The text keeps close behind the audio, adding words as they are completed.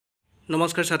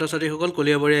নমস্কাৰ ছাত্ৰ ছাত্ৰীসকল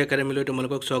কলিয়াবৰী একাডেমীলৈ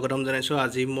তোমালোকক স্বাগতম জনাইছোঁ।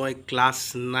 আজি মই ক্লাছ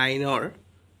 9ৰ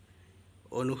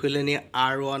অনুশীলনী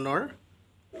R1ৰ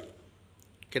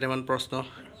কেইটামান প্ৰশ্ন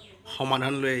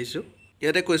সমাধান লৈ আহিছোঁ।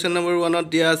 ইয়াতে কুৱেশ্যন নম্বৰ 1ত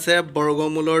দিয়া আছে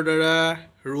বৰ্গমূলৰ দ্বাৰা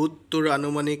ৰুটটোৰ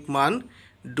আনুমানিক মান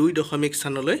 2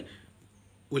 স্থানলৈ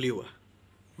উলিওৱা।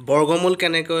 বৰ্গমূল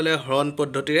কেনেকৈ উলিয়াই হৰণ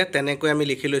পদ্ধতিৰে তেনেকৈ আমি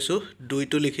লিখি লৈছোঁ।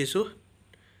 2টো লিখিছোঁ,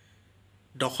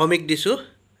 দশমিক দিছোঁ,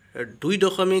 2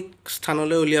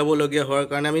 স্থানলৈ উলিয়াবলগীয়া হোৱাৰ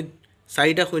কাৰণে আমি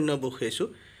 4টা শূন্য বহাইছোঁ।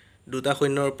 2টা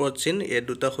শূন্যৰ ওপৰত চিন, এই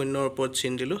 2টা শূন্যৰ ওপৰত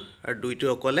চিন দিলোঁ আৰু 2টো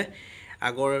অকলে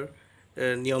আগৰ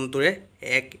নিয়মটোৰে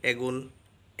 1 এগুণ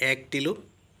 1 দিলোঁ।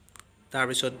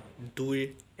 তাৰপিছত 2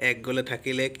 1 গ'লে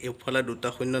থাকিলে এইফালে 2টা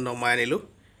শূন্য নমাই আনিলোঁ।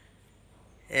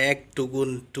 1 2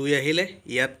 2 আহিলে,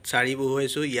 ইয়াত 4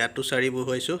 বহুৱাইছোঁ, ইয়াতো 4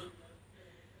 বহুৱাইছোঁ,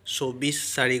 24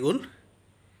 4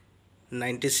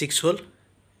 96 হ'ল।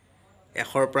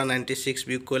 100ৰ পৰা 96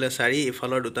 বিয়োগ কৰিলে 4,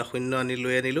 ইফালৰ 2টা শূন্য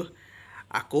লৈ আনিলোঁ।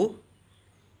 আকৌ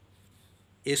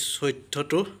এই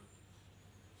 14টো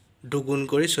দুগুণ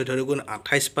কৰি 14 দুগুণ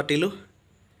 28 পাতিলোঁ।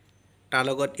 তাৰ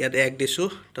লগত ইয়াত 1 দিছোঁ,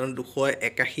 তাৰমানে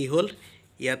 281 হ'ল।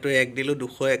 ইয়াতো 1 দিলোঁ,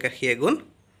 281 এগুণ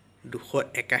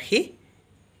 281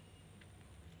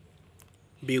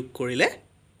 বিয়োগ কৰিলে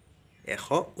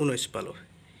 119 পালোঁ।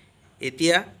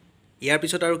 এতিয়া ইয়াৰ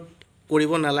পিছত আৰু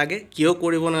কৰিব নালাগে। কিয়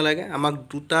কৰিব নালাগে? আমাক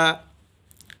 2টা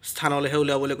স্থানলৈহে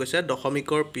উলিয়াবলৈ কৈছে,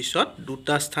 দশমিকৰ পিছত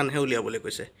 2টা স্থানহে উলিয়াবলৈ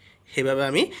কৈছে। সেইবাবে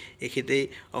আমি এইখিনিতে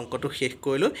অংকটো শেষ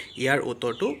কৰিলোঁ। ইয়াৰ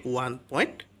উত্তৰটো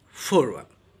 1.41।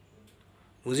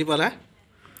 বুজি পালা?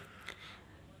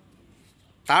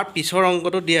 তাৰ পিছৰ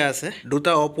অংকটো দিয়া আছে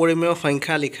 2টা অপৰিমেয়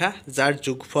সংখ্যা লিখা যাৰ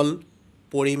যোগফল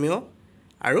পৰিমেয়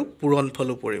আৰু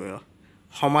পূৰণফলো পৰিমেয়।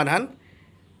 সমাধান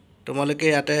তোমালোকে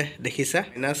ইয়াতে দেখিছা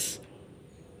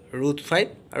 -√5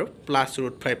 আৰু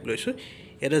 +√5 লৈছোঁ।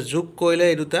 ইয়াতে যোগ কৰিলে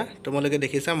এই দুটা তোমালোকে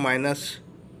দেখিছা -√5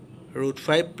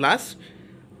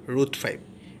 +√5।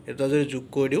 এই দুটা যদি যোগ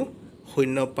কৰি দিওঁ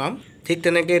 0 পাম। ঠিক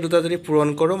তেনেকৈ এই দুটা যদি পূৰণ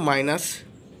কৰোঁ -√5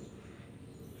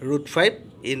 ×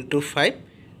 5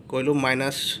 কৰিলোঁ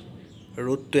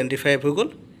 -√25 হৈ গ'ল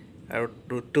আৰু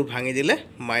ৰুটটো ভাঙি দিলে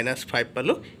 -5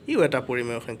 পালোঁ। ইও এটা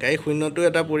পৰিমেয় সংখ্যা, এই শূন্যটো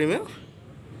এটা পৰিমেয়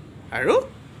আৰু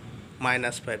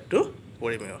 -5টো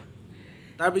পৰিমেয়।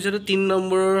 তাৰপিছতে 3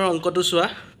 নম্বৰৰ অংকটো চোৱা।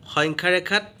 সংখ্যা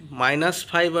ৰেখাত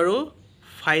 -5 আৰু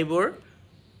 5ৰ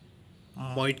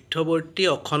মধ্যৱৰ্তী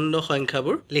অখণ্ড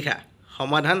সংখ্যাবোৰ লিখা।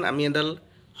 সমাধান আমি এডাল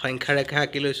সংখ্যা ৰেখা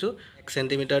আঁকি লৈছোঁ। 1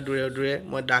 চেণ্টিমিটাৰ দূৰে দূৰে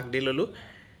মই দাগ দি ল'লোঁ।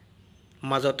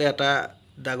 মাজতে এটা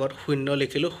দাগত 0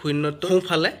 লিখিলোঁ। শূন্যটো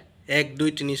সোঁফালে 1 2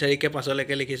 3 4কে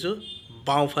 5লৈকে লিখিছোঁ।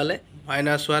 বাওঁফালে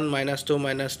 -1 -2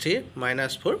 -3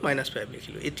 -4 -5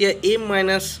 লিখিলোঁ। এতিয়া এই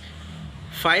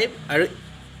 -5 আৰু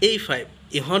এই 5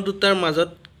 ইহঁত দুটাৰ মাজত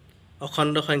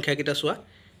অখণ্ড সংখ্যাকেইটা চোৱা।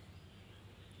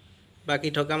 বাকী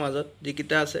থকা মাজত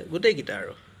যিকেইটা আছে গোটেইকেইটা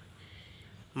আৰু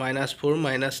 -4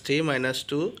 -3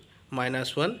 -2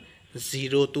 -1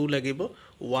 0টো লাগিব।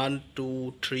 1 2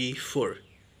 3 4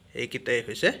 এইকেইটাই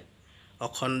হৈছে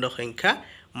অখণ্ড সংখ্যা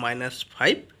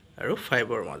 -5 আৰু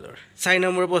 5ৰ মাজৰ। 4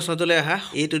 নম্বৰ প্ৰশ্নটোলৈ আহা।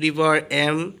 a⁴m /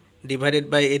 a⁴n =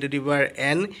 a⁴m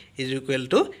 - n।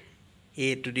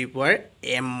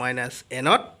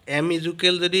 m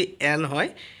equal যদি n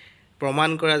হয় প্ৰমাণ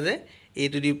কৰা যে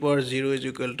a⁴0 =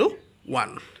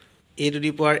 1।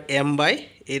 a⁴m / a⁴n =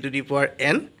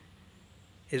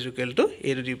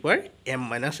 a⁴m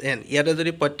 - n। ইয়াতে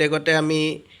যদি প্ৰত্যেকতে আমি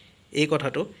এই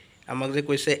কথাটো আমাক যে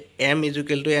কৈছে m =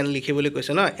 n লিখিবলৈ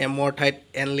কৈছে ন, m-ৰ ঠাইত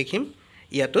n লিখিম,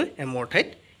 ইয়াতো m-ৰ ঠাইত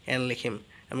n লিখিম।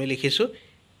 আমি লিখিছোঁ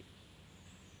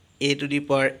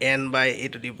a⁴n /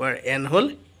 a⁴n হ'ল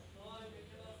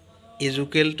 = a⁴n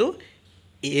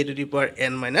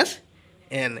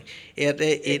 - n। ইয়াতে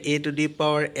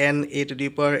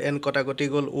a⁴n কটাকটি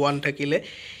গ'ল, 1 থাকিলে,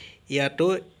 ইয়াতো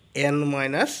n -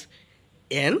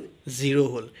 n 0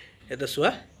 হ'ল। এটা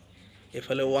চোৱা,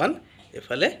 এইফালে 1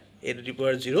 এইফালে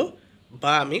a⁴0,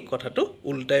 বা আমি কথাটো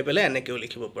উল্টাই পেলাই এনেকৈও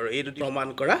লিখিব পাৰোঁ। এইটো প্ৰমাণ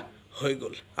কৰা হৈ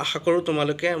গ'ল। আশা কৰোঁ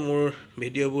তোমালোকে মোৰ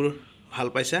ভিডিঅ'বোৰ ভাল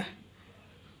পাইছা।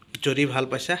 যদি ভাল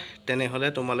পাইছা তেনেহ'লে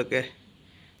তোমালোকে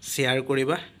শ্বেয়াৰ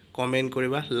কৰিবা, কমেণ্ট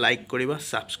কৰিবা, লাইক কৰিবা,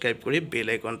 ছাবস্ক্ৰাইব কৰি বেল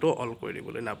আইকনটো অল কৰি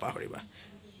দিবলৈ নাপাহৰিবা।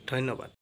 ধন্যবাদ।